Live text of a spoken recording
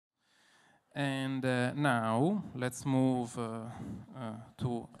And now let's move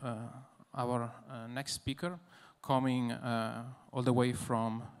to our next speaker, coming all the way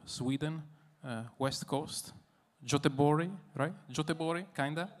from Sweden, West Coast, Göteborg, right? Göteborg,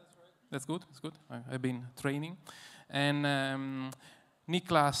 kinda. That's good. That's good. I've been training, and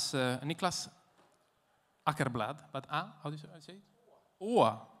Niklas Åkerblad, but how do you say it?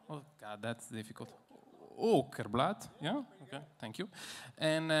 Oh God, that's difficult. Åkerblad, yeah. Okay, thank you.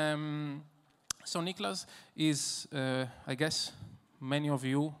 And so Niklas is, I guess, many of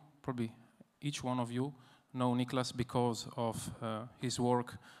you, probably each one of you, know Niklas because of his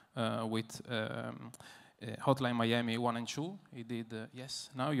work with Hotline Miami 1 and 2. He did,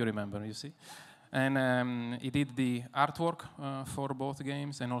 yes, now you remember, you see. And he did the artwork for both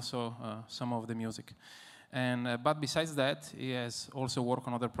games and also some of the music. And but besides that, he has also worked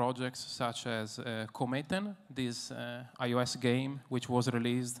on other projects such as KOMETEN, this iOS game which was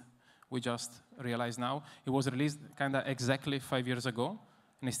released, we just realized now, it was released kind of exactly 5 years ago,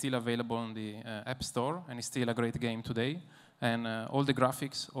 and it's still available on the App Store, and it's still a great game today. And all the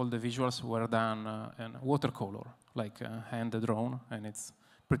graphics, all the visuals were done in watercolor, like hand-drawn, and it's a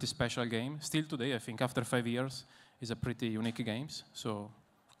pretty special game. Still today, I think, after 5 years, it's a pretty unique game, so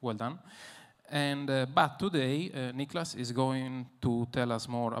well done. And but today, Niklas is going to tell us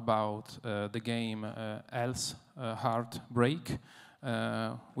more about the game Heart.Break,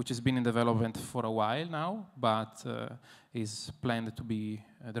 which has been in development for a while now, but is planned to be.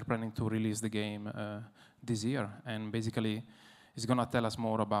 They're planning to release the game this year, and basically, he's gonna tell us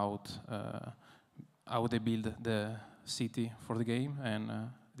more about how they build the city for the game and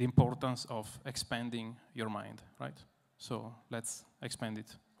the importance of expanding your mind, right? So let's expand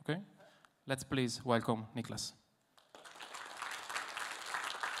it, okay? Let's please welcome Niklas.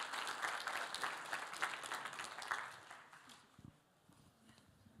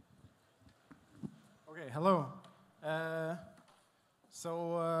 Okay, hello.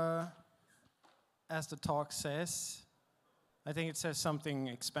 As the talk says, I think it says something,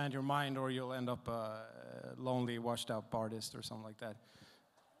 expand your mind or you'll end up a lonely, washed up artist or something like that.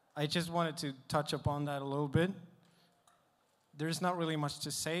 I just wanted to touch upon that a little bit. There's not really much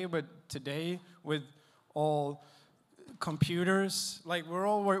to say, but today with all computers, like we're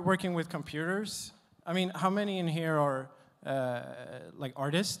all working with computers. I mean, how many in here are like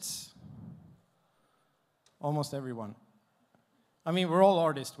artists? Almost everyone. I mean, we're all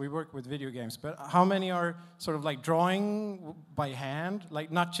artists, we work with video games, but how many are sort of like drawing by hand,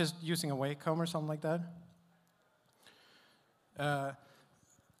 like not just using a Wacom or something like that?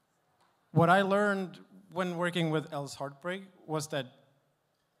 What I learned when working with Heart.Break was that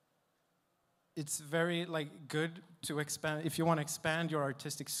it's very good to expand, if you want to expand your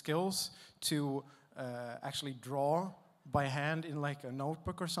artistic skills, to actually draw by hand in like a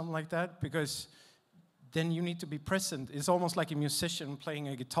notebook or something like that, because then you need to be present. It's almost like a musician playing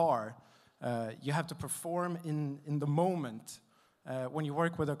a guitar. You have to perform in the moment. When you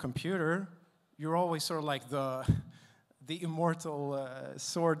work with a computer, you're always sort of like the immortal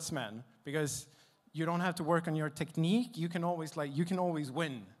swordsman, because you don't have to work on your technique. You can always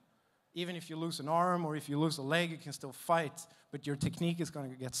win. Even if you lose an arm or if you lose a leg, you can still fight, but your technique is going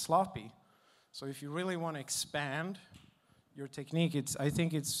to get sloppy. So if you really want to expand your technique, I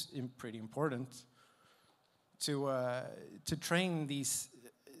think it's pretty important to train these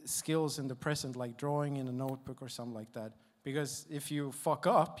skills in the present, like drawing in a notebook or something like that. Because if you fuck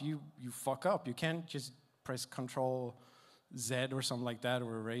up, you fuck up. You can't just press Control Z or something like that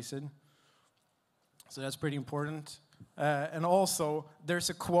or erase it. So that's pretty important. And also, there's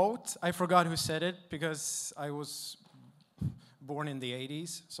a quote. I forgot who said it because I was born in the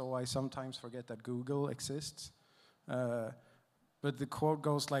 80s, so I sometimes forget that Google exists. But the quote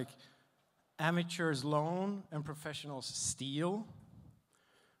goes like, amateurs loan and professionals steal.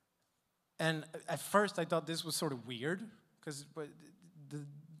 And at first I thought this was sort of weird, because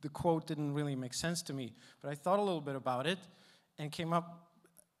the quote didn't really make sense to me. But I thought a little bit about it and came up,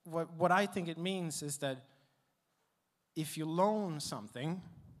 what I think it means is that if you loan something,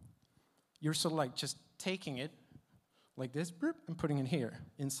 you're sort of like just taking it like this, and putting it here,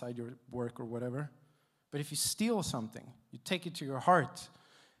 inside your work or whatever. But if you steal something, you take it to your heart,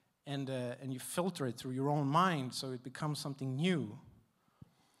 and you filter it through your own mind so it becomes something new.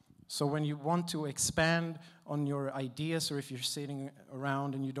 So when you want to expand on your ideas, or if you're sitting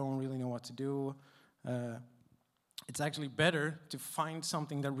around and you don't really know what to do, it's actually better to find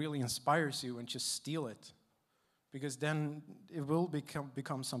something that really inspires you and just steal it. Because then it will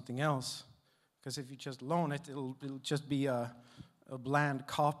become something else. Because if you just loan it, it'll just be a bland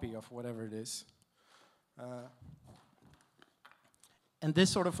copy of whatever it is. And this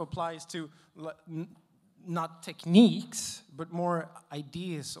sort of applies to not techniques, but more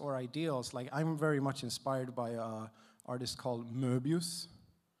ideas or ideals. Like, I'm very much inspired by an artist called Möbius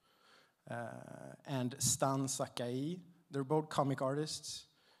and Stan Sakai. They're both comic artists.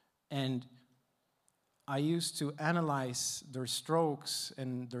 And I used to analyze their strokes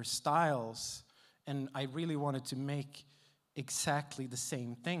and their styles, and I really wanted to make exactly the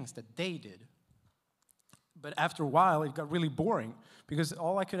same things that they did. But after a while, it got really boring, because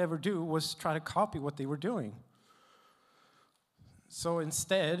all I could ever do was try to copy what they were doing. So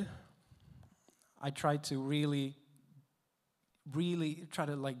instead, I tried to really try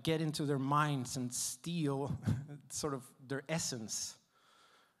to like get into their minds and steal sort of their essence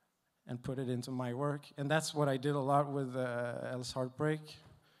and put it into my work. And that's what I did a lot with Elle's Heart.Break.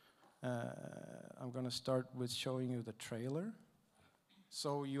 I'm going to start with showing you the trailer,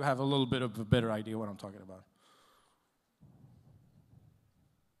 so you have a little bit of a better idea what I'm talking about.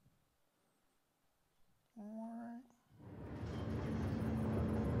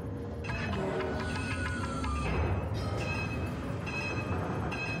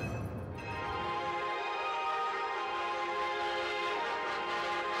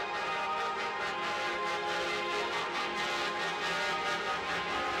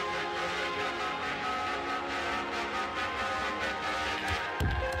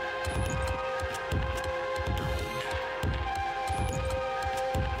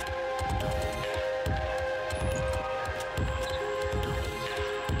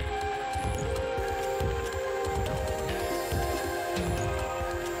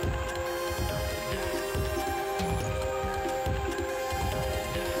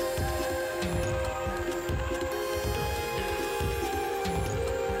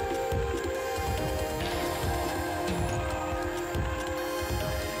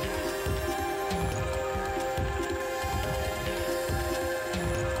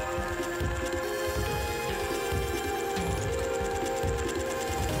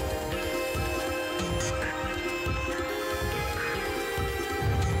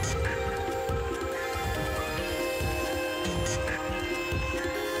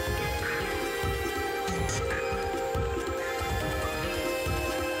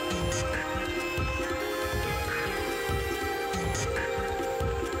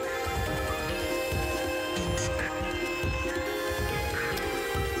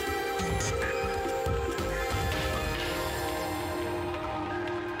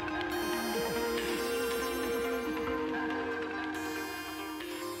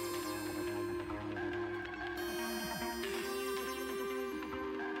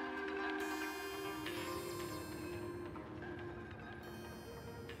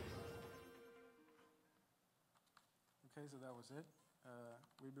 Okay, so that was it.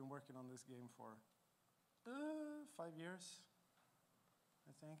 We've been working on this game for 5 years,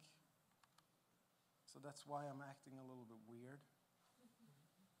 I think. So that's why I'm acting a little bit weird.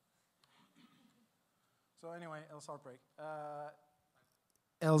 So anyway, Elle's Heart.Break.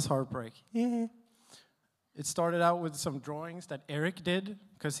 Elle's Heart.Break. Yeah. It started out with some drawings that Erik did,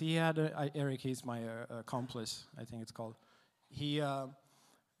 because he had Erik, he's my accomplice, I think it's called. He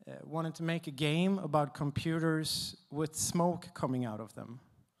wanted to make a game about computers with smoke coming out of them.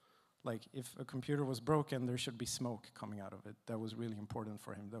 Like, if a computer was broken, there should be smoke coming out of it. That was really important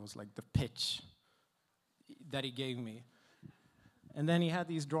for him. That was like the pitch that he gave me. And then he had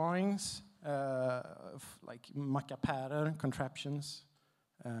these drawings of like macapara contraptions.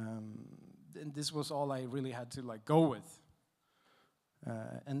 And this was all I really had to like go with.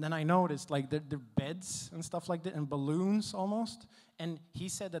 And then I noticed like the beds and stuff like that, and balloons almost. And he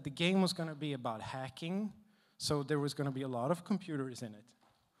said that the game was going to be about hacking, so there was going to be a lot of computers in it.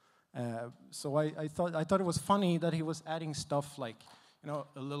 So I thought it was funny that he was adding stuff like, you know,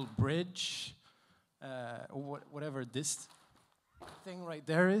 a little bridge, or whatever this thing right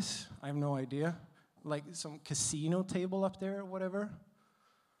there is. I have no idea. Like some casino table up there or whatever.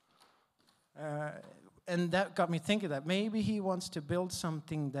 And that got me thinking that maybe he wants to build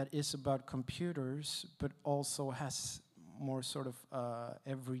something that is about computers, but also has more sort of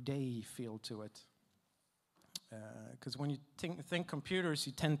everyday feel to it. Because when you think computers,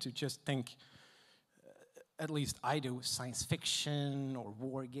 you tend to just think, at least I do, science fiction or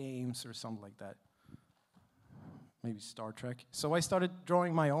war games or something like that. Maybe Star Trek. So I started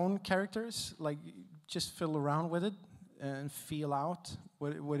drawing my own characters, like just fiddle around with it and feel out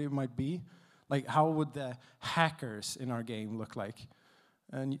what it might be. Like, how would the hackers in our game look like?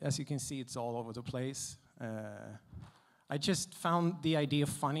 And as you can see, it's all over the place. I just found the idea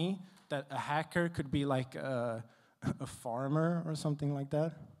funny that a hacker could be like a farmer or something like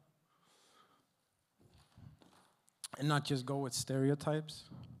that. and not just go with stereotypes.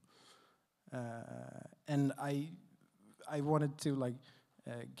 And I wanted to like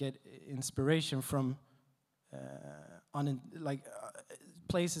get inspiration from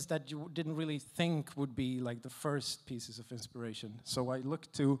places that you didn't really think would be like the first pieces of inspiration. So I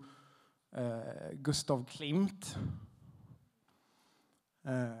looked to Gustav Klimt,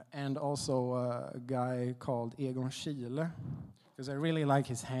 and also a guy called Egon Schiele, because I really like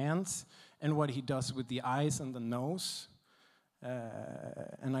his hands and what he does with the eyes and the nose.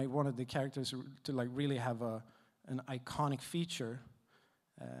 And I wanted the characters to like really have an iconic feature,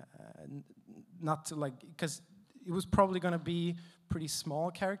 not to like, because it was probably going to be pretty small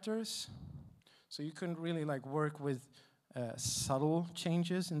characters, so you couldn't really like work with subtle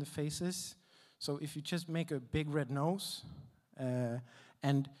changes in the faces. So if you just make a big red nose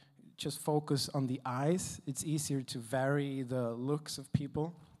and just focus on the eyes, it's easier to vary the looks of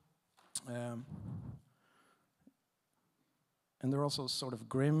people. And they're also sort of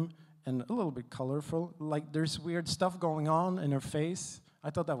grim and a little bit colorful. Like there's weird stuff going on in her face.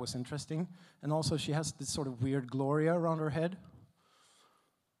 I thought that was interesting. And also she has this sort of weird Gloria around her head.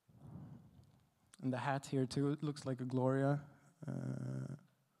 And the hat here too, it looks like a Gloria.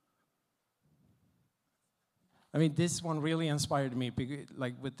 I mean, this one really inspired me,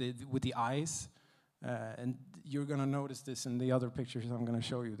 like with the eyes. And you're gonna notice this in the other pictures I'm gonna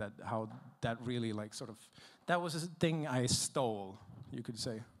show you, that how that really like sort of, that was a thing I stole, you could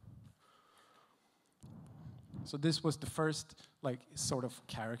say. So this was the first like sort of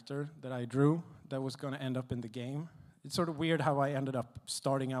character that I drew that was gonna end up in the game. It's sort of weird how I ended up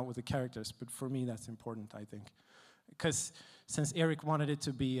starting out with the characters, but for me that's important, I think. Because since Erik wanted it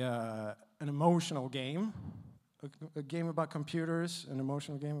to be an emotional game, a game about computers, an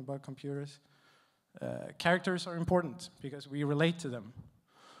emotional game about computers, characters are important because we relate to them.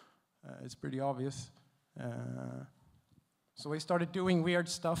 It's pretty obvious. So I started doing weird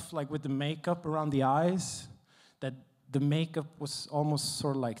stuff like with the makeup around the eyes, that the makeup was almost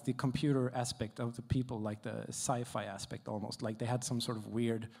sort of like the computer aspect of the people, like the sci-fi aspect almost, like they had some sort of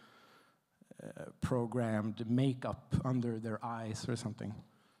weird programmed makeup under their eyes or something.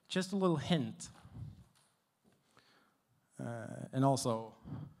 Just a little hint. And also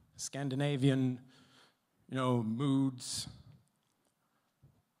Scandinavian, you know, moods.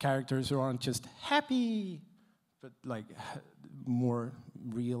 Characters who aren't just happy, but like more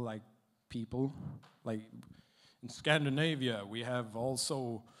real, like people. Like in Scandinavia, we have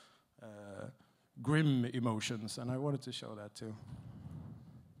also grim emotions, and I wanted to show that too.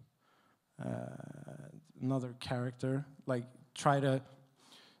 Another character, like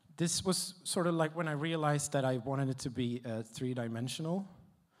this was sort of like when I realized that I wanted it to be three-dimensional,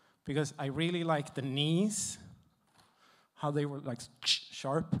 because I really liked the knees, how they were like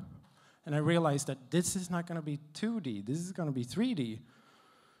sharp, and I realized that this is not going to be 2D, this is going to be 3D.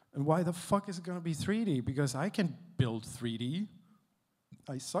 And why the fuck is it going to be 3D? Because I can build 3D.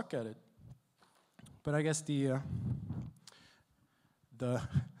 I suck at it. But I guess the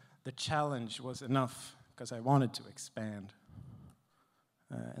challenge was enough, because I wanted to expand.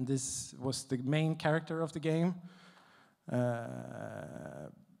 And this was the main character of the game.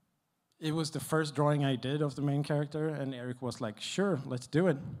 It was the first drawing I did of the main character, and Erik was like, sure, let's do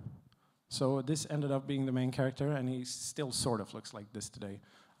it. So this ended up being the main character, and he still sort of looks like this today.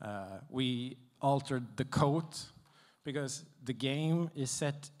 We altered the coat, because the game is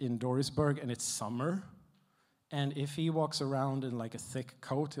set in Dorisburg, and it's summer. And if he walks around in like a thick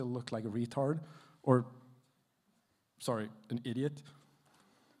coat, he'll look like a retard, or, sorry, an idiot.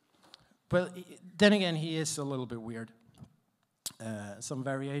 But then again, he is a little bit weird. Some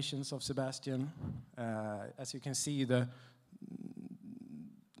variations of Sebastian. As you can see, they're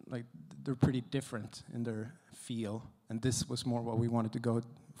pretty different in their feel, and this was more what we wanted to go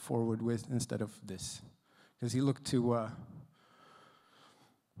forward with instead of this, because he looked too.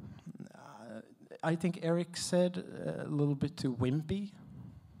 I think Erik said a little bit too wimpy,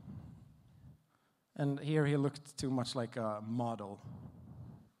 and here he looked too much like a model.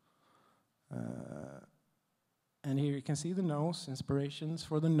 And here you can see the nose, inspirations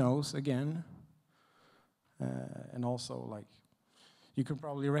for the nose again. And also, like, you can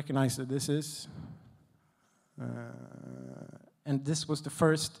probably recognize that this is. And this was the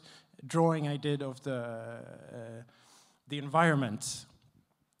first drawing I did of the environment.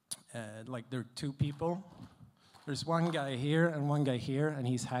 Like, there are two people. There's one guy here and one guy here, and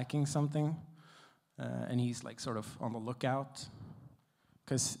he's hacking something. And he's, like, sort of on the lookout.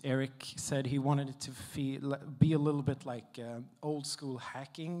 Because Erik said he wanted it to be a little bit like old school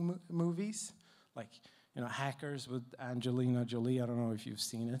hacking movies, like, you know, Hackers with Angelina Jolie. I don't know if you've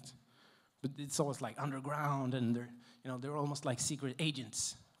seen it, but it's always like underground, and they're almost like secret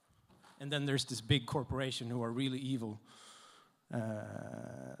agents. And then there's this big corporation who are really evil.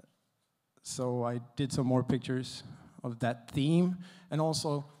 So I did some more pictures of that theme, and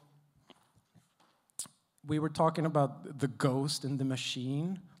also we were talking about the ghost and the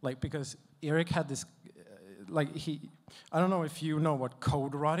machine, like, because Erik had this, I don't know if you know what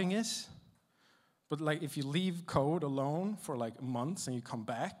code rotting is, but like if you leave code alone for like months and you come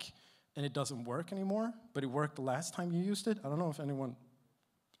back and it doesn't work anymore, but it worked the last time you used it. I don't know if anyone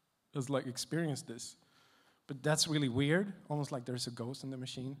has like experienced this, but that's really weird, almost like there's a ghost in the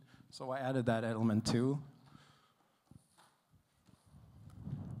machine. So I added that element too.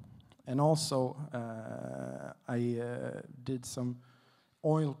 And also, I did some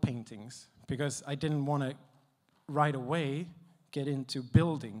oil paintings because I didn't want to right away get into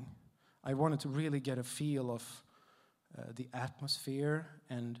building. I wanted to really get a feel of the atmosphere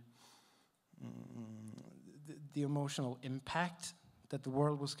and the emotional impact that the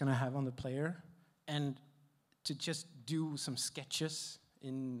world was going to have on the player, and to just do some sketches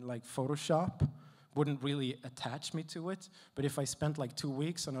in like Photoshop wouldn't really attach me to it. But if I spent like 2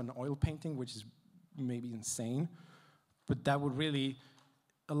 weeks on an oil painting, which is maybe insane, but that would really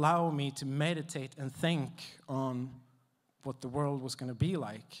allow me to meditate and think on what the world was going to be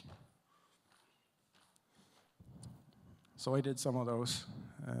like. So I did some of those.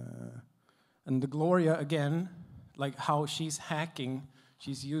 And the Gloria, again, like how she's hacking,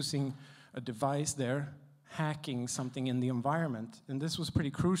 she's using a device there, hacking something in the environment. And this was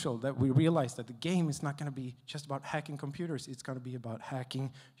pretty crucial, that we realized that the game is not going to be just about hacking computers, it's going to be about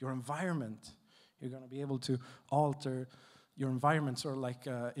hacking your environment. You're going to be able to alter your environment, sort of like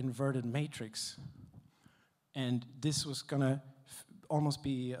an inverted matrix. And this was going to almost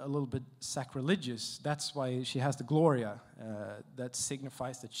be a little bit sacrilegious. That's why she has the Gloria. That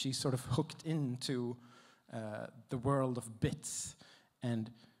signifies that she's sort of hooked into the world of bits,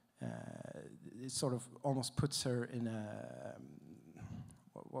 and it sort of almost puts her in a,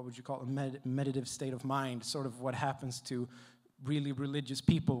 what would you call it, a meditative state of mind, sort of what happens to really religious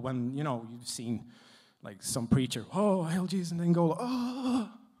people when, you've seen like some preacher, oh, hail Jesus, and then go, oh.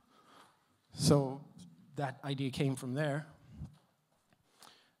 So that idea came from there.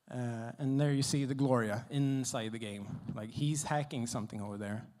 And there you see the Gloria inside the game. Like, he's hacking something over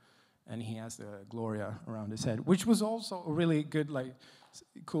there, and he has the Gloria around his head, which was also a really good, like,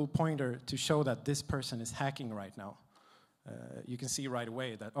 cool pointer to show that this person is hacking right now. You can see right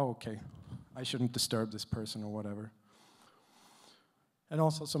away that, oh, okay, I shouldn't disturb this person or whatever. And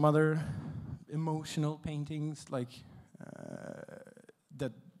also some other emotional paintings, like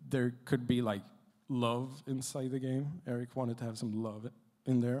that there could be like love inside the game. Erik wanted to have some love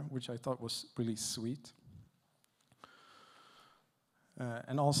in there, which I thought was really sweet.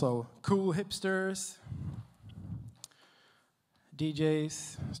 And also cool hipsters,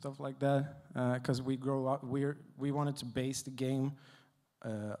 DJs, stuff like that. Because we wanted to base the game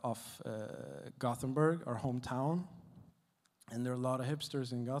off Gothenburg, our hometown, and there are a lot of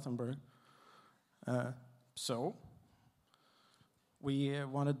hipsters in Gothenburg. So we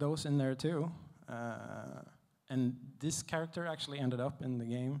wanted those in there too. And this character actually ended up in the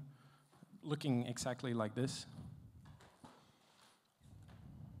game looking exactly like this.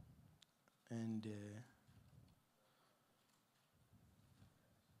 And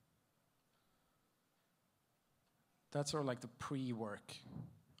that's sort of like the pre-work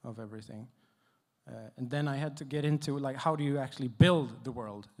of everything. And then I had to get into, like, how do you actually build the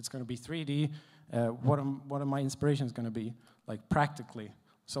world? It's going to be 3D. What are my inspirations going to be, like, practically?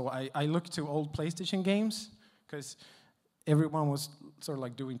 So I looked to old PlayStation games, because everyone was sort of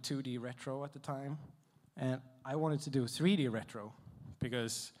like doing 2D retro at the time. And I wanted to do 3D retro,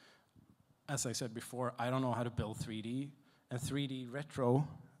 because, as I said before, I don't know how to build 3D. And 3D retro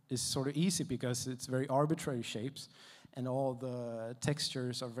is sort of easy because it's very arbitrary shapes, and all the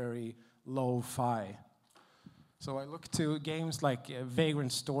textures are very lo-fi. So I looked to games like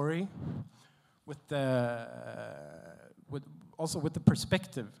Vagrant Story, with the also with the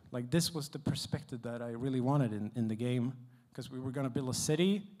perspective. Like, this was the perspective that I really wanted in the game, because we were going to build a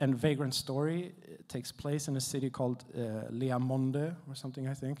city, and Vagrant Story takes place in a city called Leamonde or something,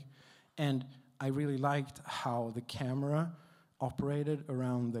 I think. And I really liked how the camera operated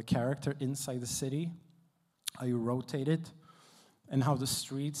around the character inside the city, how you rotate it, and how the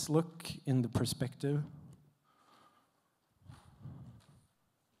streets look in the perspective.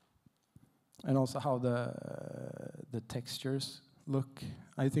 And also how the textures look.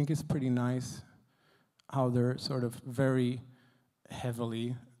 I think it's pretty nice how they're sort of very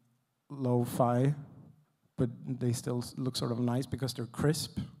heavily lo-fi, but they still look sort of nice because they're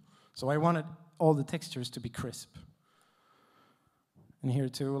crisp. So I wanted all the textures to be crisp. And here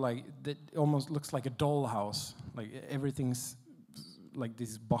too, like, it almost looks like a dollhouse. Like everything's like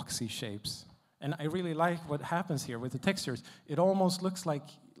these boxy shapes. And I really like what happens here with the textures. It almost looks like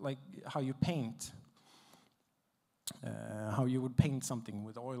how you paint. How you would paint something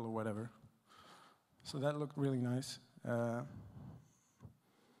with oil or whatever. So that looked really nice.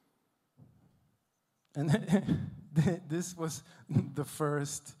 And this was the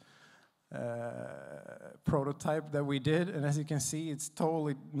first prototype that we did, and as you can see, it's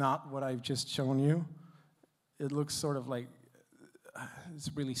totally not what I've just shown you. It looks sort of like it's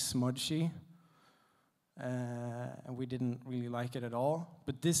really smudgy, and we didn't really like it at all.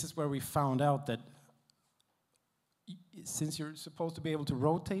 But this is where we found out that since you're supposed to be able to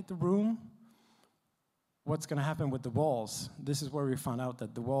rotate the room, what's going to happen with the walls? This is where we found out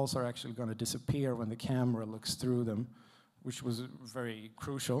that the walls are actually going to disappear when the camera looks through them, which was very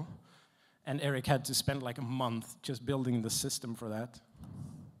crucial. And Erik had to spend like a month just building the system for that.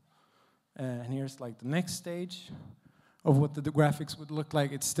 And here's like the next stage of what the graphics would look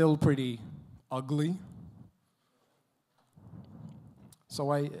like. It's still pretty ugly.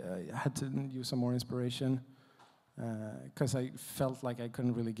 So I had to use some more inspiration because I felt like I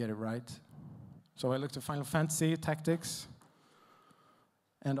couldn't really get it right. So I looked at Final Fantasy Tactics,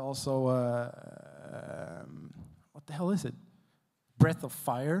 and also, what the hell is it? Breath of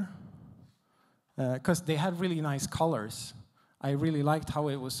Fire, because they had really nice colors. I really liked how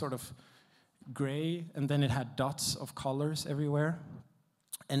it was sort of gray, and then it had dots of colors everywhere.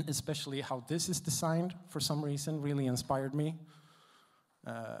 And especially how this is designed, for some reason, really inspired me.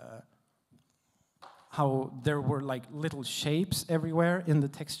 How there were like little shapes everywhere in the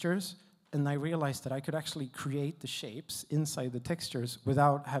textures, and I realized that I could actually create the shapes inside the textures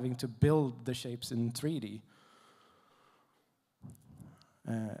without having to build the shapes in 3D.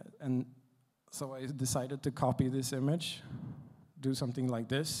 And so I decided to copy this image, do something like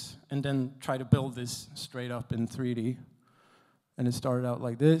this, and then try to build this straight up in 3D. And it started out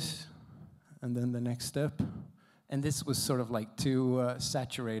like this, and then the next step. And this was sort of like too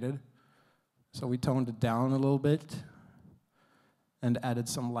saturated, so we toned it down a little bit and added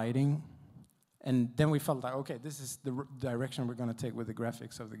some lighting. And then we felt like, okay, this is the direction we're going to take with the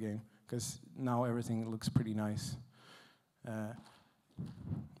graphics of the game, because now everything looks pretty nice.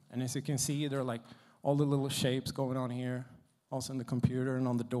 And as you can see, there are like all the little shapes going on here, also in the computer and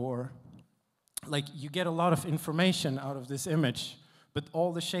on the door. Like, you get a lot of information out of this image, but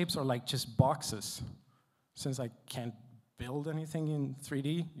all the shapes are like just boxes. Since I can't build anything in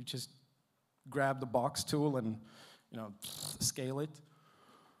 3D, you just grab the box tool and, you know, scale it.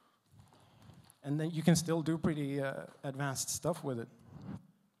 And then you can still do pretty advanced stuff with it.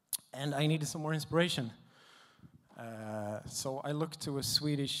 And I needed some more inspiration. So I looked to a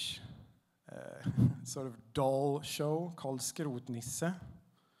Swedish sort of doll show called Skrotnisse,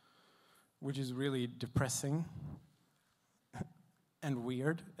 which is really depressing and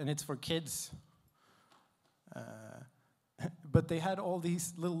weird, and it's for kids. But they had all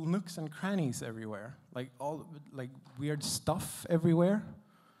these little nooks and crannies everywhere, like weird stuff everywhere,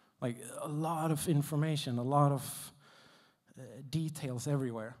 like a lot of information, a lot of details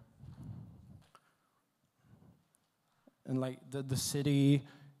everywhere. And like the city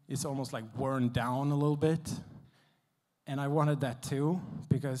is almost like worn down a little bit, and I wanted that too,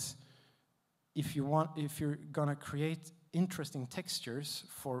 because if you're gonna create interesting textures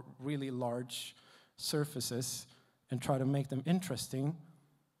for really large surfaces and try to make them interesting,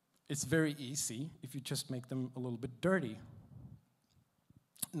 it's very easy if you just make them a little bit dirty.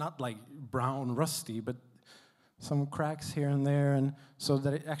 Not like brown, rusty, but some cracks here and there, and so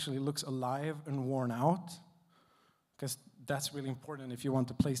that it actually looks alive and worn out, because that's really important if you want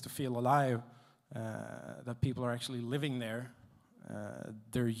the place to feel alive, that people are actually living there.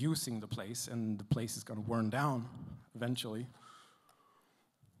 They're using the place, and the place is going to burn down eventually.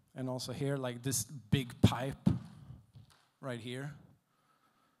 And also here, like this big pipe right here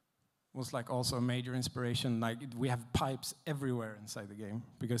was like also a major inspiration. Like, we have pipes everywhere inside the game,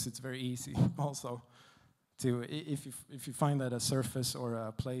 because it's very easy also to, if you find that a surface or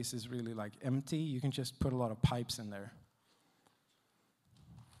a place is really like empty, you can just put a lot of pipes in there.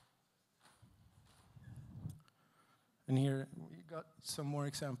 And here we got some more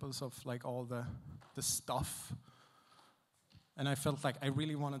examples of like all the stuff. And I felt like I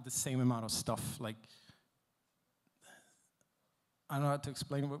really wanted the same amount of stuff. Like, I don't know how to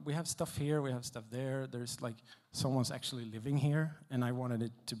explain it. We have stuff here, we have stuff there. There's like someone's actually living here, and I wanted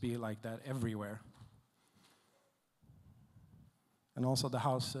it to be like that everywhere. And also the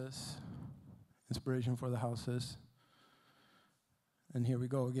houses, inspiration for the houses. And here we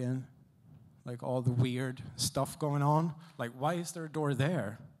go again. Like all the weird stuff going on. Like, why is there a door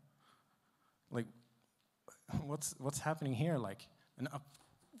there? Like, what's happening here? Like, and up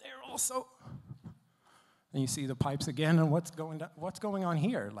there also. And you see the pipes again, and what's going on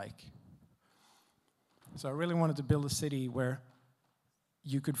here? Like, so I really wanted to build a city where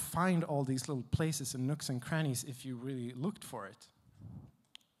you could find all these little places and nooks and crannies if you really looked for it.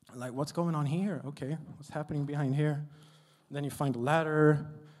 Like, what's going on here? Okay, what's happening behind here? And then you find a ladder,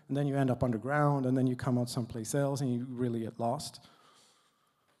 and then you end up underground, and then you come out someplace else, and you really get lost.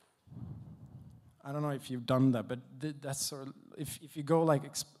 I don't know if you've done that, but that's sort of, if you go like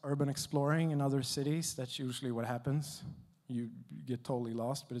urban exploring in other cities, that's usually what happens. You get totally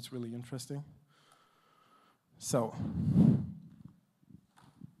lost, but it's really interesting. So,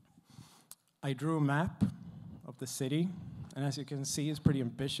 I drew a map of the city, and as you can see, it's pretty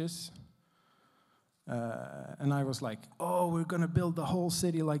ambitious. And I was like, oh, we're gonna build the whole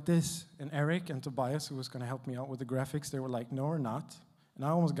city like this. And Eric and Tobias, who was gonna help me out with the graphics, they were like, no, we're not. And I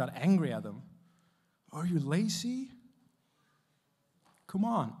almost got angry at them. Are you lazy? Come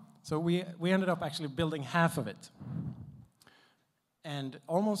on. So we ended up actually building half of it. And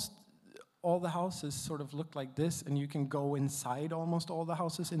almost all the houses sort of look like this, and you can go inside almost all the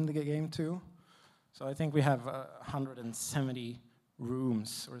houses in the game too. So I think we have 170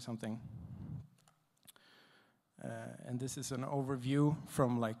 rooms or something. And this is an overview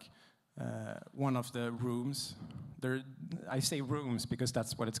from like one of the rooms. I say rooms because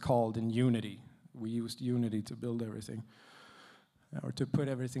that's what it's called in Unity. We used Unity to build everything, or to put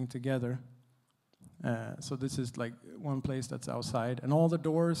everything together. So this is like one place that's outside. And all the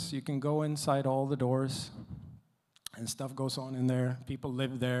doors, you can go inside all the doors, and stuff goes on in there. People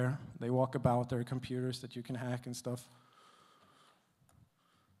live there. They walk about. There are computers that you can hack and stuff.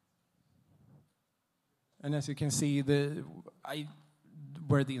 And as you can see,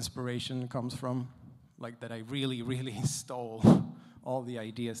 where the inspiration comes from, like that I really, really stole all the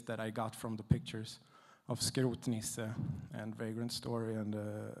ideas that I got from the pictures of Skrotnisse and Vagrant Story and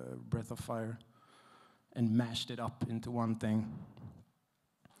Breath of Fire, and mashed it up into one thing.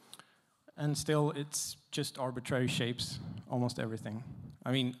 And still, it's just arbitrary shapes, almost everything.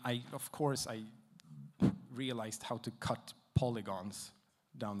 I mean, of course, I realized how to cut polygons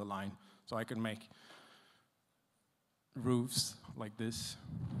down the line, so I could make roofs like this,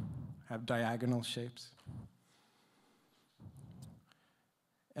 have diagonal shapes.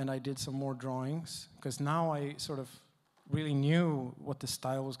 And I did some more drawings, because now I sort of really knew what the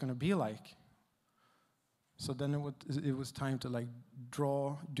style was going to be like. So then it was time to like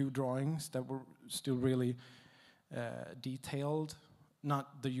do drawings that were still really detailed,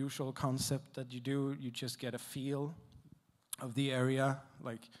 not the usual concept that you do. You just get a feel of the area,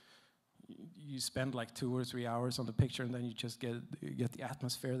 like you spend like 2 or 3 hours on the picture, and then you just get the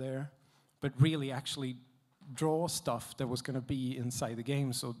atmosphere there. But really actually draw stuff that was going to be inside the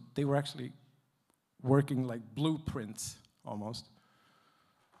game. So they were actually working like blueprints almost.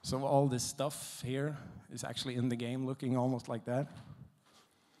 So all this stuff here is actually in the game, looking almost like that.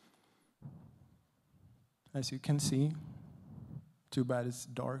 As you can see, too bad it's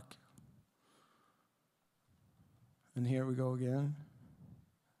dark. And here we go again.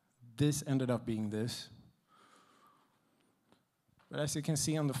 This ended up being this. But as you can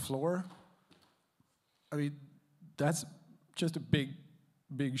see on the floor, I mean, that's just a big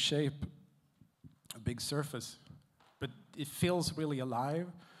shape, a big surface. But it feels really alive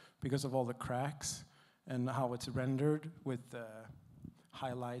because of all the cracks and how it's rendered with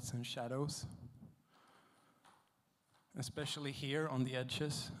highlights and shadows. Especially here on the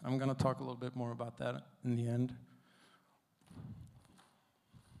edges. I'm going to talk a little bit more about that in the end.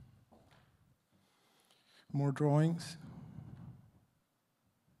 More drawings.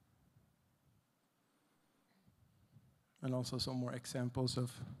 And also some more examples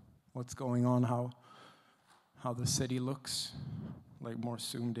of what's going on, how the city looks, like more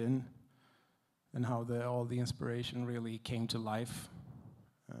zoomed in, and how all the inspiration really came to life.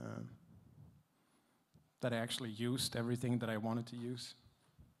 That I actually used everything that I wanted to use.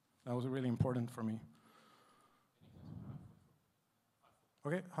 That was really important for me.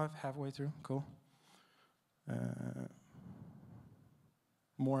 Okay, halfway through, cool.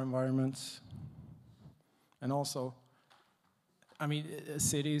 More environments. And also, I mean,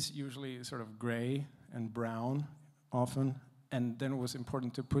 cities usually sort of gray and brown often, and then it was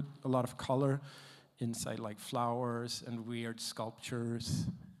important to put a lot of color inside, like flowers and weird sculptures,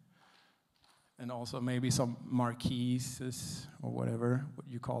 and also maybe some marquises or whatever what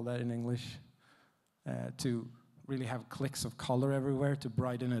you call that in English, to really have clicks of color everywhere to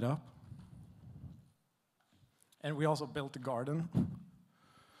brighten it up. And we also built a garden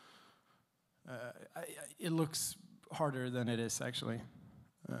it looks harder than it is actually.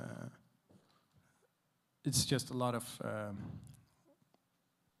 It's just a lot of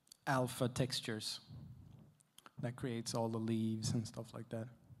alpha textures that creates all the leaves and stuff like that.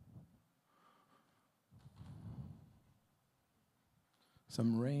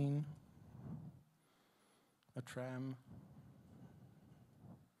 Some rain, a tram,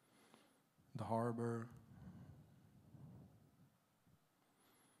 the harbor.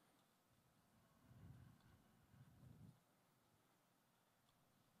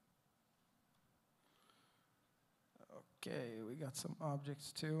 Okay, we got some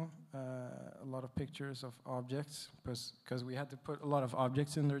objects too. A lot of pictures of objects, because we had to put a lot of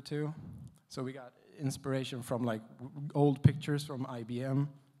objects in there too. So we got inspiration from like old pictures from IBM.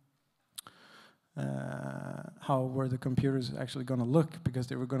 How were the computers actually going to look? Because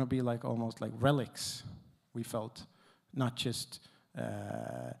they were going to be like almost like relics, we felt, not just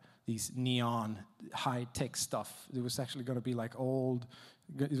these neon high-tech stuff. It was actually going to be like old.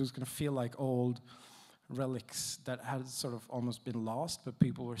 It was going to feel like old relics that had sort of almost been lost, but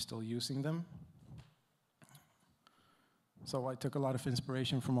people were still using them. So I took a lot of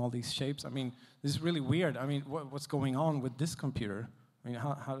inspiration from all these shapes. I mean, this is really weird. I mean, what's going on with this computer? I mean,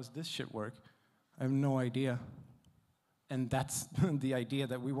 how does this shit work? I have no idea. And that's the idea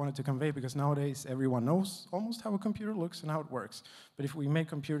that we wanted to convey, because nowadays everyone knows almost how a computer looks and how it works. But if we make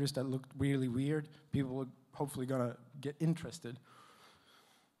computers that look really weird, people are hopefully gonna get interested.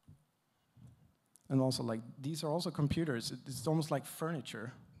 And also, like, these are also computers. It's almost like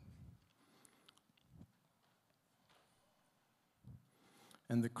furniture.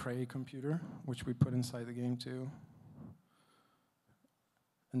 And the Cray computer, which we put inside the game too.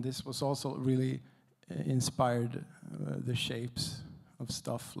 And this was also really inspired the shapes of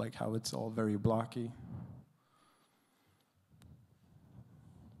stuff, like how it's all very blocky.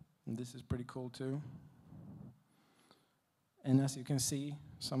 And this is pretty cool too. And as you can see,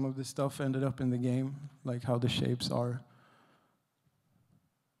 some of the stuff ended up in the game, like how the shapes are.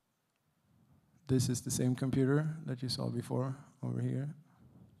 This is the same computer that you saw before over here.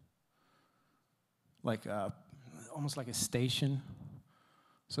 Like almost like a station.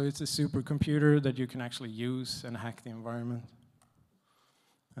 So it's a supercomputer that you can actually use and hack the environment.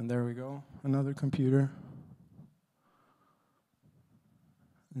 And there we go, another computer.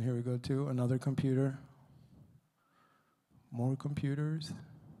 And here we go too, another computer. More computers.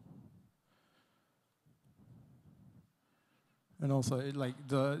 And also,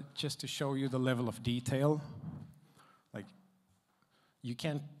 just to show you the level of detail, like, you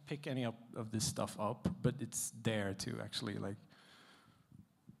can't pick any of this stuff up, but it's there to actually, like,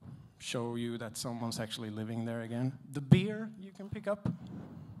 show you that someone's actually living there again. The beer you can pick up,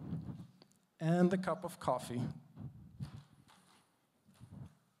 and the cup of coffee.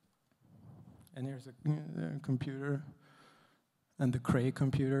 And here's a computer, and the Cray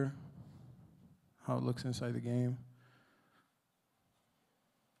computer, how it looks inside the game.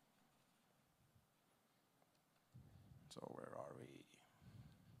 So where are we?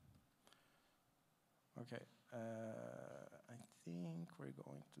 Okay, I think we're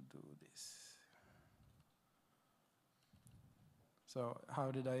going to do this. So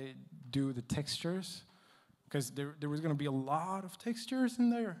how did I do the textures? Because there was going to be a lot of textures in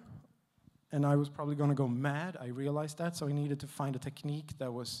there. And I was probably going to go mad. I realized that, so I needed to find a technique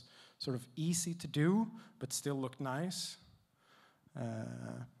that was sort of easy to do, but still looked nice.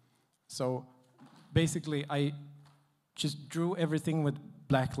 So basically, I just drew everything with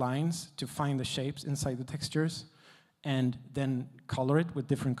black lines to find the shapes inside the textures, and then color it with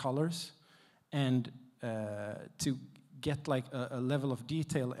different colors, and to get like a level of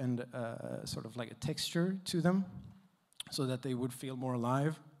detail and sort of like a texture to them, so that they would feel more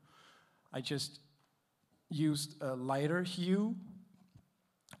alive. I just used a lighter hue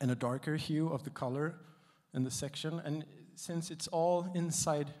and a darker hue of the color in the section, and since it's all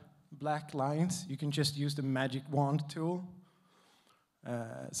inside black lines, you can just use the magic wand tool.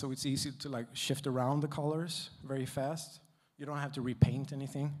 So it's easy to like shift around the colors very fast. You don't have to repaint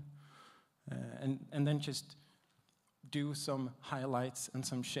anything. And then just do some highlights and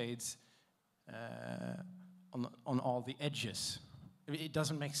some shades on all the edges. It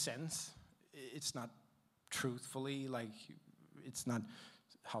doesn't make sense. It's not truthfully, like, it's not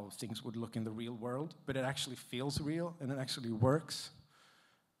how things would look in the real world, but it actually feels real and it actually works.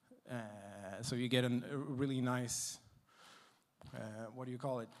 So you get a really nice, what do you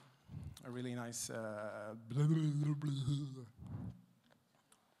call it? A really nice,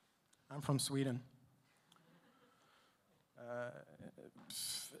 I'm from Sweden.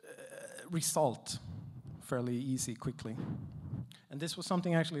 Result, fairly easy, quickly. And this was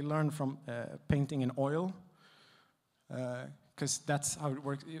something I actually learned from painting in oil, because that's how it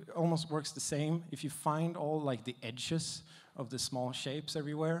works. It almost works the same. If you find all like the edges of the small shapes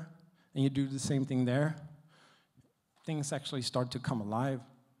everywhere, and you do the same thing there, things actually start to come alive.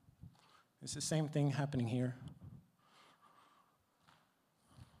 It's the same thing happening here.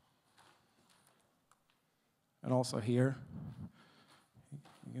 And also here.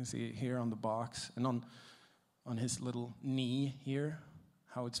 You can see it here on the box, and on his little knee here,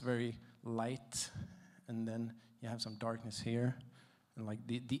 how it's very light, and then you have some darkness here, and like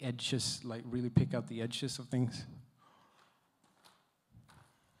the edges, like really pick out the edges of things.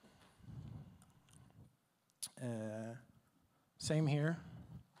 Same here.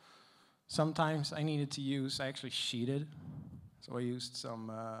 Sometimes I needed to use, I actually sheeted, so I used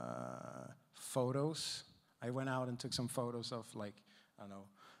some photos. I went out and took some photos of, like, I don't know,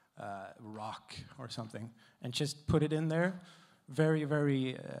 rock or something, and just put it in there, very,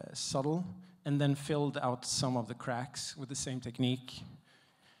 very subtle, and then filled out some of the cracks with the same technique.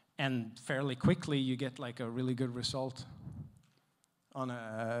 And fairly quickly, you get like a really good result on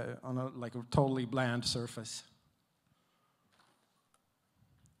a like a totally bland surface.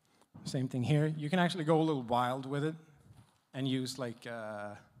 Same thing here. You can actually go a little wild with it and use like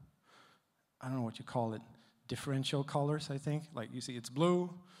I don't know what you call it, differential colors, I think. Like you see, it's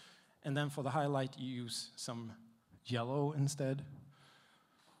blue. And then for the highlight, you use some yellow instead.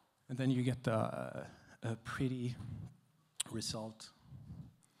 And then you get a pretty result.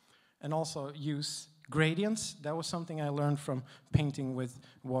 And also use gradients. That was something I learned from painting with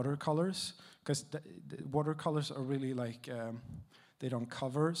watercolors. Because the watercolors are really like, they don't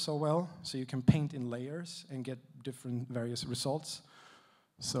cover so well. So you can paint in layers and get different various results.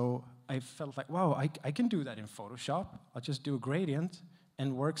 So I felt like, wow, I can do that in Photoshop. I'll just do a gradient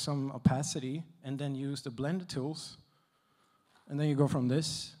and work some opacity, and then use the blend tools. And then you go from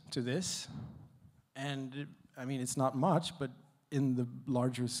this to this. And I mean, it's not much, but in the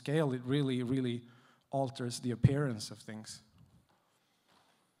larger scale, it really, really alters the appearance of things.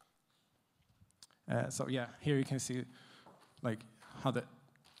 So yeah, here you can see like how the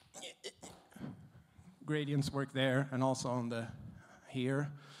gradients work there, and also on the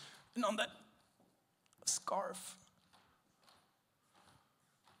here, and on that scarf.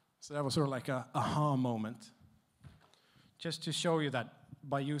 So that was sort of like a aha moment. Just to show you that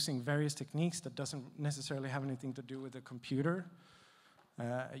by using various techniques that doesn't necessarily have anything to do with the computer,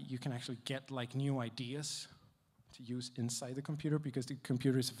 you can actually get like new ideas to use inside the computer, because the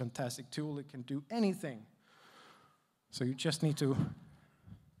computer is a fantastic tool. It can do anything. So you just need to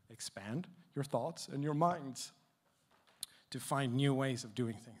expand your thoughts and your minds to find new ways of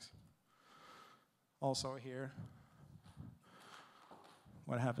doing things. Also here,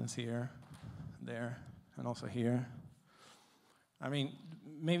 what happens here, there, and also here. I mean,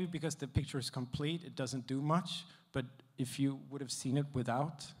 maybe because the picture is complete, it doesn't do much, but if you would have seen it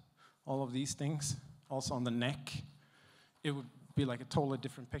without all of these things, also on the neck, it would be like a totally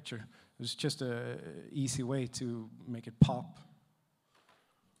different picture. It was just an easy way to make it pop.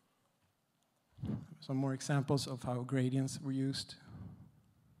 Some more examples of how gradients were used.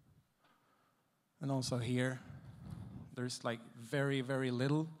 And also here, there's like very, very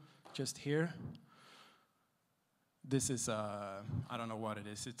little just here. This is, I don't know what it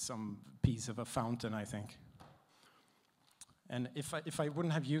is. It's some piece of a fountain, I think. And if I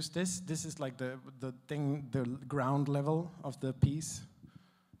wouldn't have used this, this is like the ground level of the piece.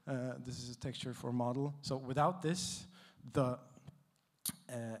 This is a texture for model. So without this, the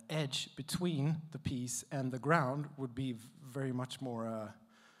edge between the piece and the ground would be very much more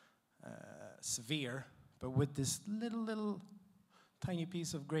severe. But with this little tiny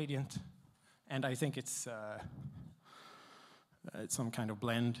piece of gradient, and I think it's some kind of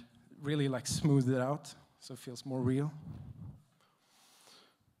blend, really like smoothed it out, so it feels more real.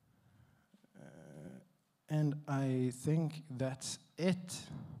 And I think that's it,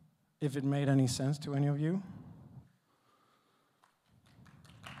 if it made any sense to any of you.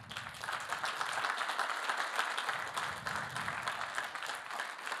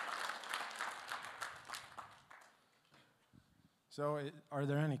 So, are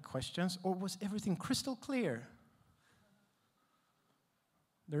there any questions, or was everything crystal clear?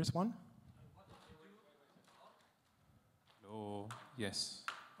 There's one? Hello. Yes.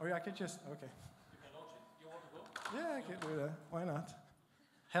 Oh, yeah, I could just, okay. You can launch it. You want to go? Yeah, I can do that. Why not?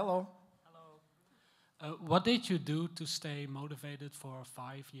 Hello. Hello. What did you do to stay motivated for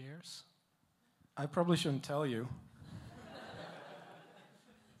 5 years? I probably shouldn't tell you.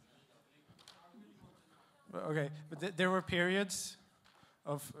 Okay, but there were periods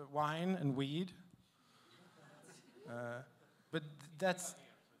of wine and weed. But that's,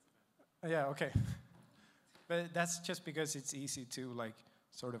 yeah, okay. But that's just because it's easy to like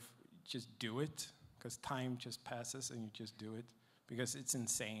sort of just do it, because time just passes and you just do it, because it's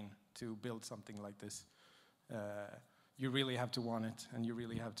insane to build something like this. You really have to want it, and you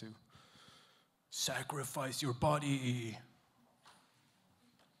really have to sacrifice your body.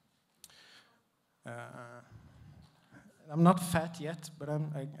 I'm not fat yet, but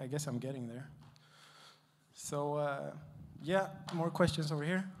I guess I'm getting there. So, yeah, more questions over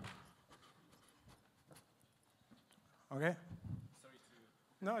here. Okay. Sorry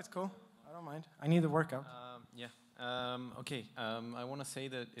to... No, it's cool. I don't mind. I need the workout. Okay. I want to say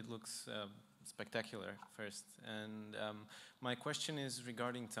that it looks spectacular first, and my question is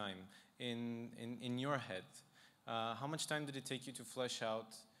regarding time. In your head, how much time did it take you to flesh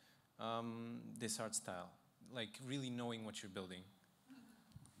out this art style? Like really knowing what you're building?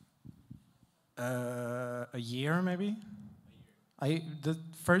 A year, maybe. The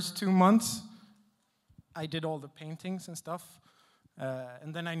first 2 months, I did all the paintings and stuff,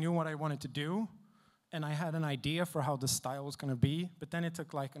 and then I knew what I wanted to do, and I had an idea for how the style was going to be, but then it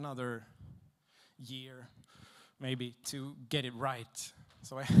took like another year, maybe, to get it right.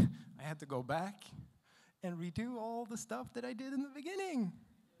 So I had to go back and redo all the stuff that I did in the beginning.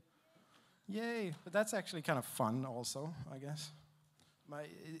 Yay, but that's actually kind of fun also, I guess.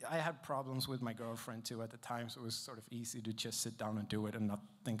 I had problems with my girlfriend too at the time, so it was sort of easy to just sit down and do it and not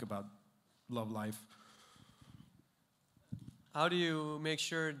think about love life. How do you make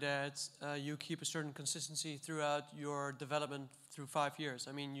sure that you keep a certain consistency throughout your development through 5 years?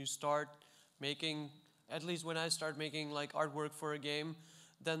 I mean, you start making, at least when I start making like artwork for a game,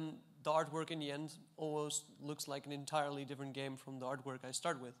 then the artwork in the end almost looks like an entirely different game from the artwork I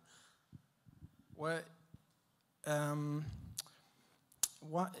start with. What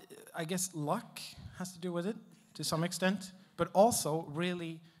I guess luck has to do with it to some extent, but also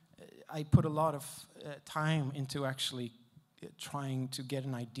really I put a lot of time into actually trying to get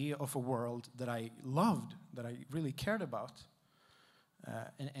an idea of a world that I loved, that I really cared about,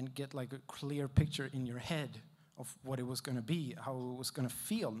 and get like a clear picture in your head of what it was going to be, how it was going to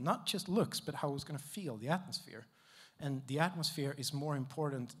feel, not just looks, but how it was going to feel, the atmosphere. And the atmosphere is more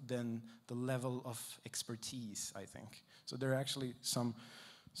important than the level of expertise, I think. So there are actually some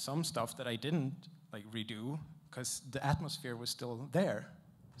stuff that I didn't like redo because the atmosphere was still there.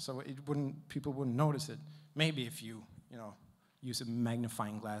 So people wouldn't notice it. Maybe if you use a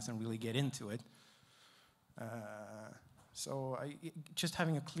magnifying glass and really get into it. So just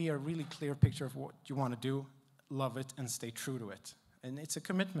having a really clear picture of what you want to do, love it, and stay true to it. And it's a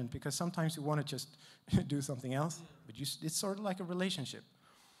commitment, because sometimes you want to just do something else, but it's sort of like a relationship.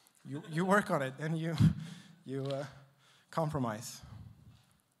 You work on it, and you compromise.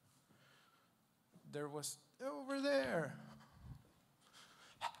 There was over there.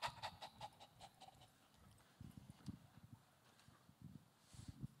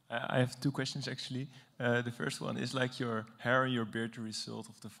 I have 2 questions actually. The first one is like your hair and your beard, the result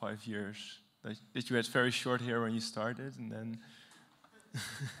of the 5 years that you had very short hair when you started, and then.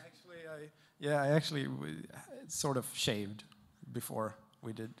 I actually sort of shaved before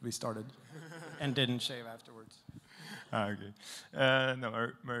we started, and didn't shave afterwards. Okay.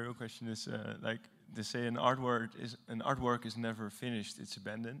 No, my real question is like they say an artwork is never finished; it's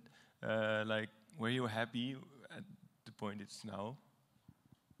abandoned. Like, were you happy at the point it's now?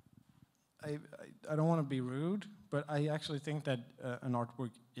 I don't want to be rude, but I actually think that an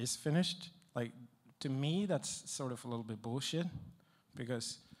artwork is finished. Like, to me, that's sort of a little bit bullshit,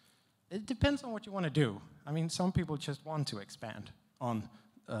 because it depends on what you want to do. I mean, some people just want to expand on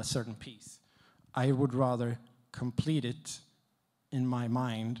a certain piece. I would rather complete it in my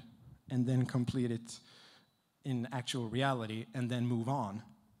mind and then complete it in actual reality and then move on.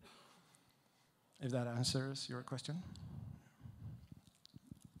 If that answers your question.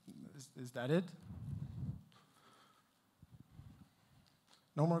 Is that it?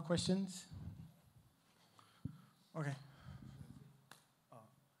 No more questions? Okay.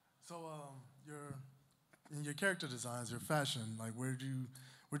 So, in your character designs, your fashion, like where'd you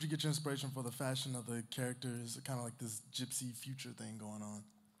get your inspiration for the fashion of the characters? Kind of like this gypsy future thing going on.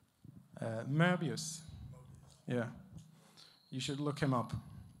 Möbius. Yeah. You should look him up.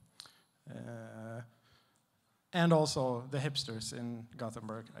 And also the hipsters in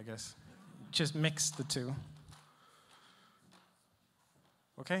Gothenburg, I guess. Just mix the two.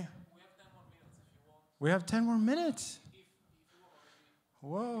 Okay? We have 10 more minutes.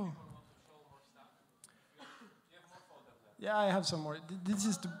 Whoa. Yeah, I have some more. This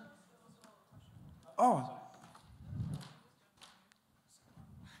is the... Oh.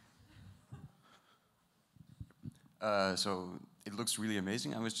 So it looks really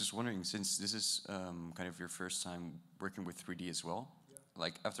amazing. I was just wondering, since this is kind of your first time working with 3D as well,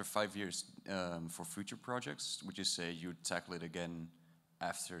 like after 5 years for future projects, would you say you'd tackle it again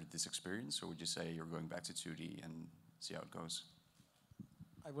after this experience, or would you say you're going back to 2D and see how it goes?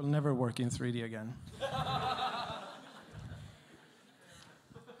 I will never work in 3D again.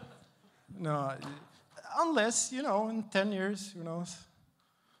 No, unless, you know, in 10 years, who knows?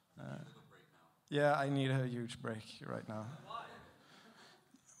 Yeah, I need a huge break right now. Why?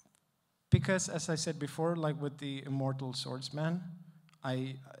 Because, as I said before, like with the Immortal Swordsman,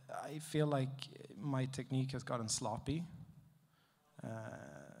 I feel like my technique has gotten sloppy.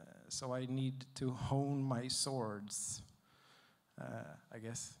 So I need to hone my swords, I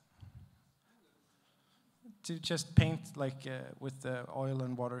guess. To just paint like with the oil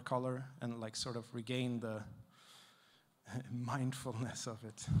and watercolor and like sort of regain the mindfulness of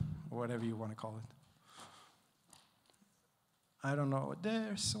it, or whatever you want to call it. I don't know.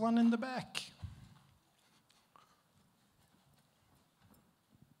 There's one in the back.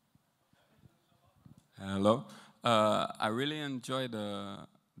 Hello. I really enjoyed the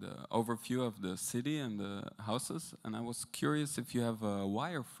overview of the city and the houses, and I was curious if you have a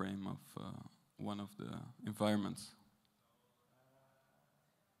wireframe of one of the environments.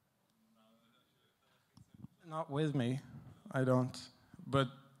 Not with me, I don't. But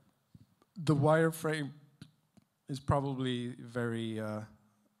the wireframe is probably very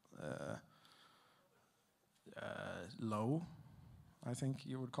low, I think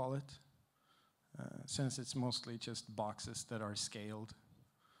you would call it, since it's mostly just boxes that are scaled.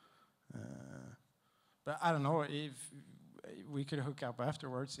 But I don't know, if we could hook up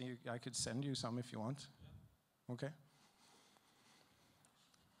afterwards, I could send you some if you want. Yeah. Okay.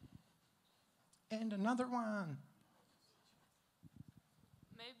 And another one.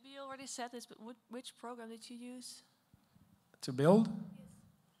 Maybe you already said this, but which program did you use? To build?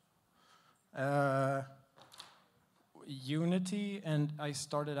 Yes. Unity, and I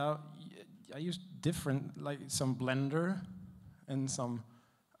started out, I used different, like some Blender and some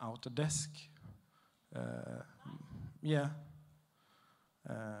Autodesk. Yeah.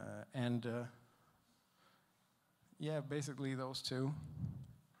 Yeah, basically those two.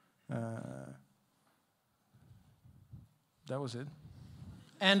 That was it.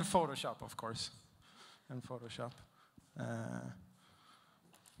 And Photoshop, of course. And Photoshop.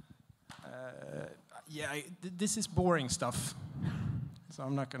 Yeah, this is boring stuff. So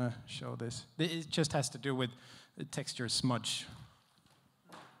I'm not going to show this. It just has to do with the texture smudge.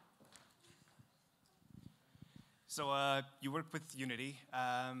 So you work with Unity,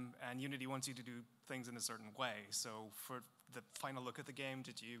 and Unity wants you to do things in a certain way. So for the final look at the game,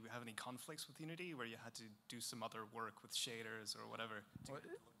 did you have any conflicts with Unity where you had to do some other work with shaders or whatever to get it to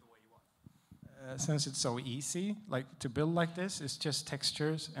look the way you want? Since it's so easy, like to build like this, it's just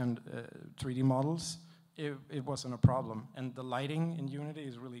textures and 3D models. It wasn't a problem, and the lighting in Unity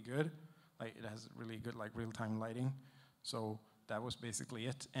is really good. Like it has really good like real-time lighting. So that was basically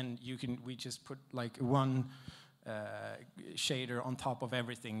it. And we just put like one shader on top of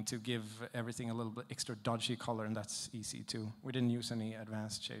everything to give everything a little bit extra dodgy color, and that's easy too. We didn't use any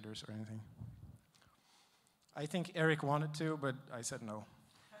advanced shaders or anything. I think Erik wanted to, but I said no.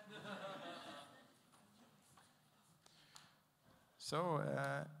 So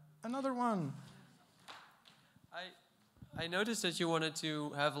another one. I noticed that you wanted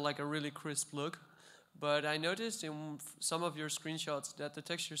to have like a really crisp look, but I noticed in some of your screenshots that the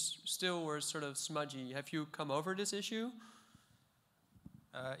textures still were sort of smudgy. Have you come over this issue?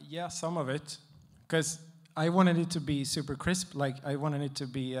 Yeah, some of it, because I wanted it to be super crisp. Like I wanted it to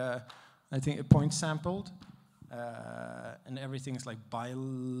be, I think, a point sampled, and everything's like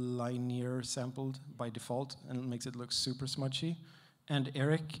bilinear sampled by default, and it makes it look super smudgy. And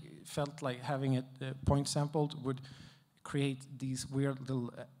Erik felt like having it point sampled would create these weird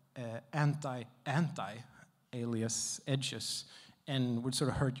little anti-alias edges, and would sort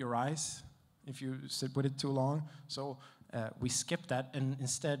of hurt your eyes if you sit with it too long. So we skipped that and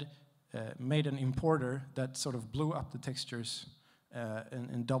instead made an importer that sort of blew up the textures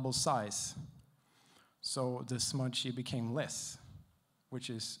in double size. So the smudgy became less,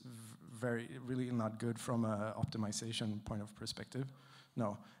 which is really not good from an optimization point of perspective.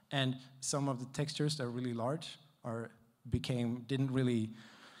 No. And some of the textures that are really large were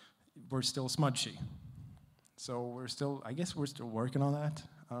still smudgy. So I guess we're still working on that.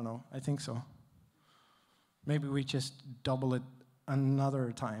 I don't know, I think so. Maybe we just double it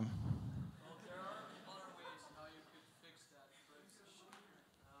another time. Well, there are other ways how you could fix that, but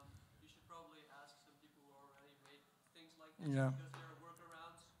you should probably ask some people who already made things like this, because there are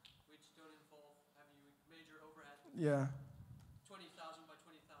workarounds which don't involve having major overhead. Yeah. 20,000 by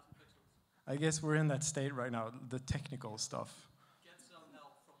 20,000 pixels. I guess we're in that state right now, the technical stuff. Get some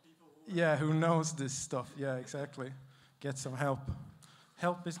help from people who... Who knows this stuff. Yeah, exactly. Get some help.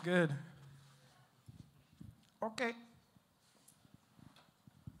 Help is good. Okay.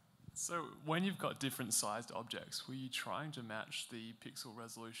 So when you've got different sized objects, were you trying to match the pixel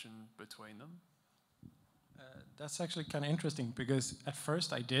resolution between them? That's actually kind of interesting because at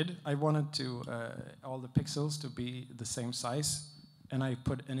first I did. I wanted to all the pixels to be the same size, and I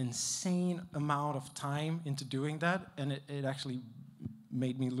put an insane amount of time into doing that, and it actually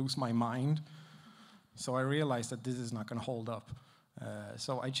made me lose my mind. So I realized that this is not going to hold up.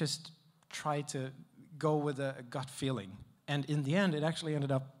 So I just tried to go with a gut feeling. And in the end, it actually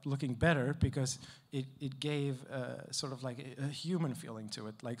ended up looking better because it gave sort of like a human feeling to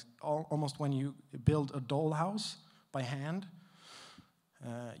it. Like almost when you build a dollhouse by hand,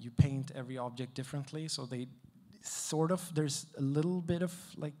 you paint every object differently. So they sort of, there's a little bit of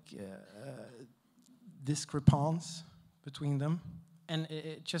like discrepancy between them. And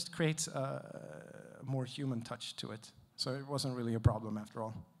it just creates a more human touch to it. So it wasn't really a problem after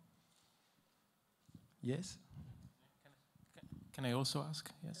all. Yes? Can I also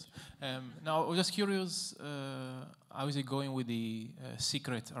ask? Yes. Now, I was just curious, how is it going with the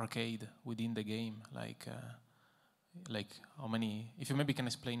secret arcade within the game? Like how many, if you maybe can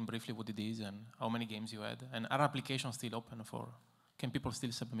explain briefly what it is and how many games you had, and are applications still open for, can people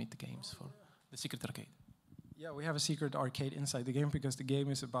still submit games for the secret arcade? Yeah, we have a secret arcade inside the game because the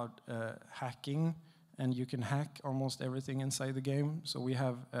game is about hacking, and you can hack almost everything inside the game. So we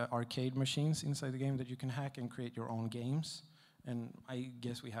have arcade machines inside the game that you can hack and create your own games. And I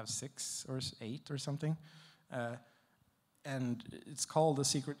guess we have 6 or 8 or something. And it's called the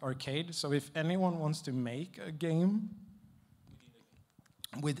Secret Arcade. So if anyone wants to make a game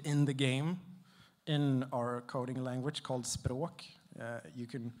within the game in our coding language called Språk, you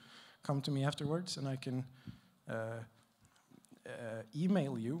can come to me afterwards and I can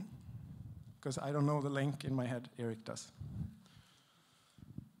email you, because I don't know the link in my head. Erik does.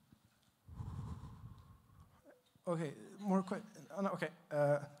 Okay, more questions. Oh, no, okay,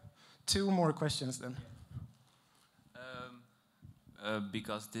 2 more questions then.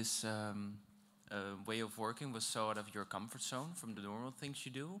 Because this way of working was so out of your comfort zone from the normal things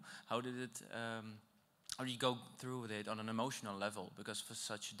you do, how did you go through with it on an emotional level? Because for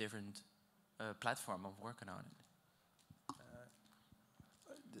such a different platform of working on it.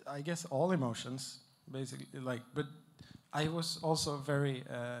 I guess all emotions, basically. But I was also very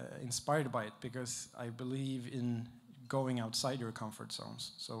inspired by it because I believe in going outside your comfort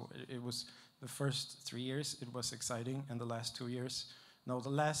zones. So it was the first 3 years it was exciting, and the last 2 years, the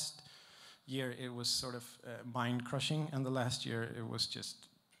last year it was sort of mind crushing, and the last year it was just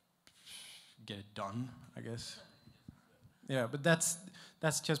get it done, I guess. Yeah, but that's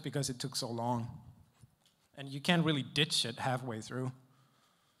just because it took so long, and you can't really ditch it halfway through.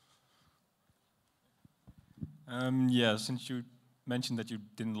 Yeah, since you mentioned that you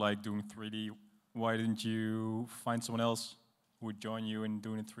didn't like doing 3D, why didn't you find someone else who would join you in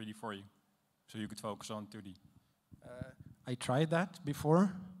doing it 3D for you, so you could focus on 2D? I tried that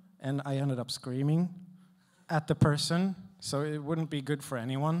before, and I ended up screaming at the person, so it wouldn't be good for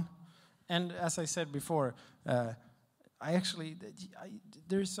anyone. And as I said before,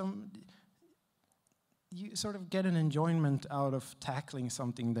 you sort of get an enjoyment out of tackling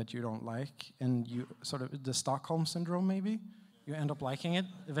something that you don't like, and you sort of, the Stockholm syndrome maybe, you end up liking it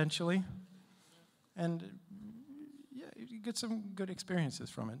eventually. And yeah, you get some good experiences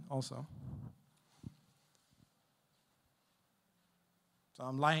from it also. So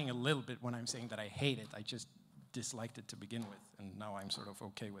I'm lying a little bit when I'm saying that I hate it. I just disliked it to begin with, and now I'm sort of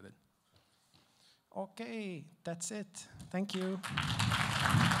okay with it. Okay, that's it. Thank you.